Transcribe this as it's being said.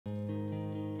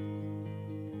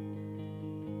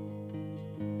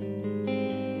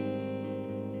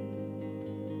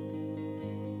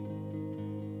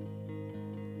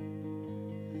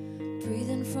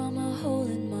from a hole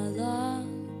in my lung.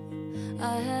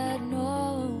 I had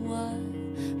no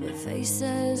one but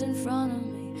faces in front of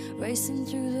me, racing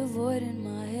through the void in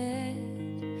my head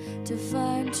to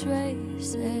find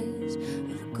traces of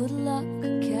the Good Luck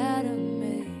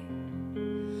Academy.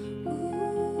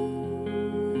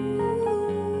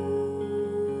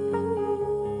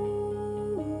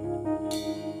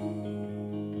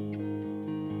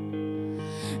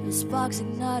 The sparks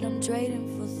ignite, I'm trading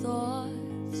for thoughts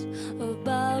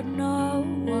about no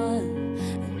one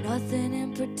and nothing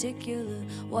in particular.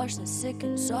 Watch the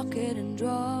second socket and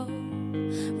draw.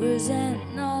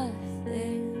 Resent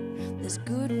nothing, there's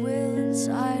goodwill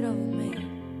inside of me.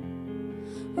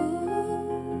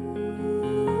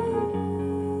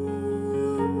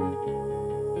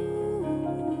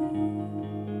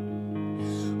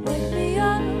 Wake me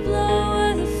up,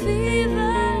 blow with a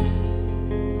fever,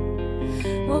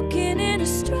 walking in a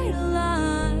straight line.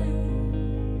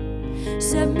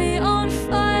 Set me on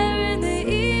fire in the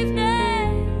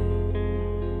evening,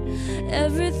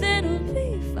 everything will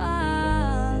be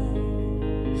fine.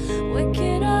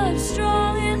 Waking up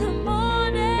strong in the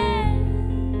morning,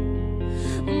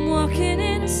 I'm walking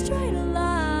in a straight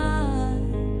line.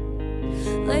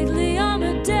 Lately I'm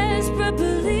a desperate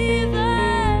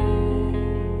believer,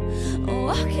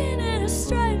 walking in a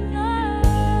straight line.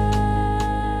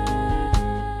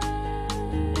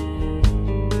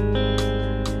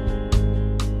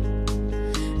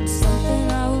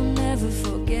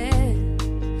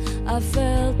 I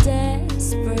felt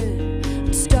desperate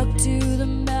and stuck to the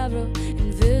marrow,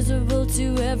 invisible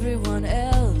to everyone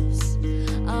else.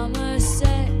 I'm a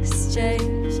sex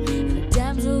change and a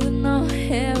damsel with no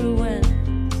heroin.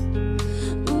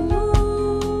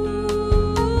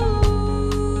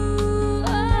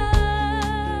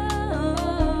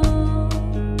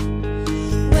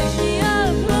 Wake me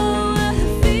up, blow with a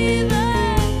fever,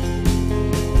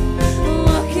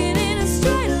 walking in a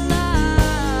straight line.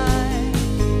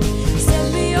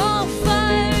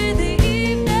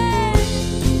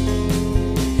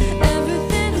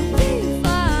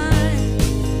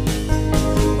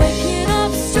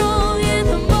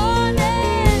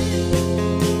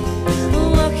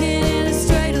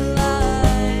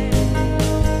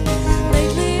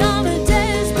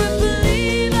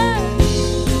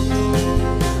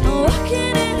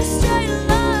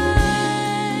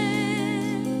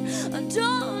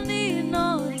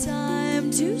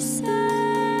 To say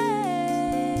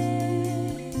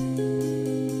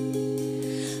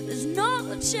there's no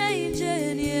change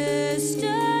in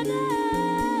yesterday.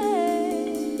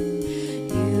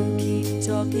 You keep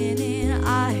talking and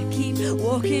I keep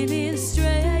walking in straight.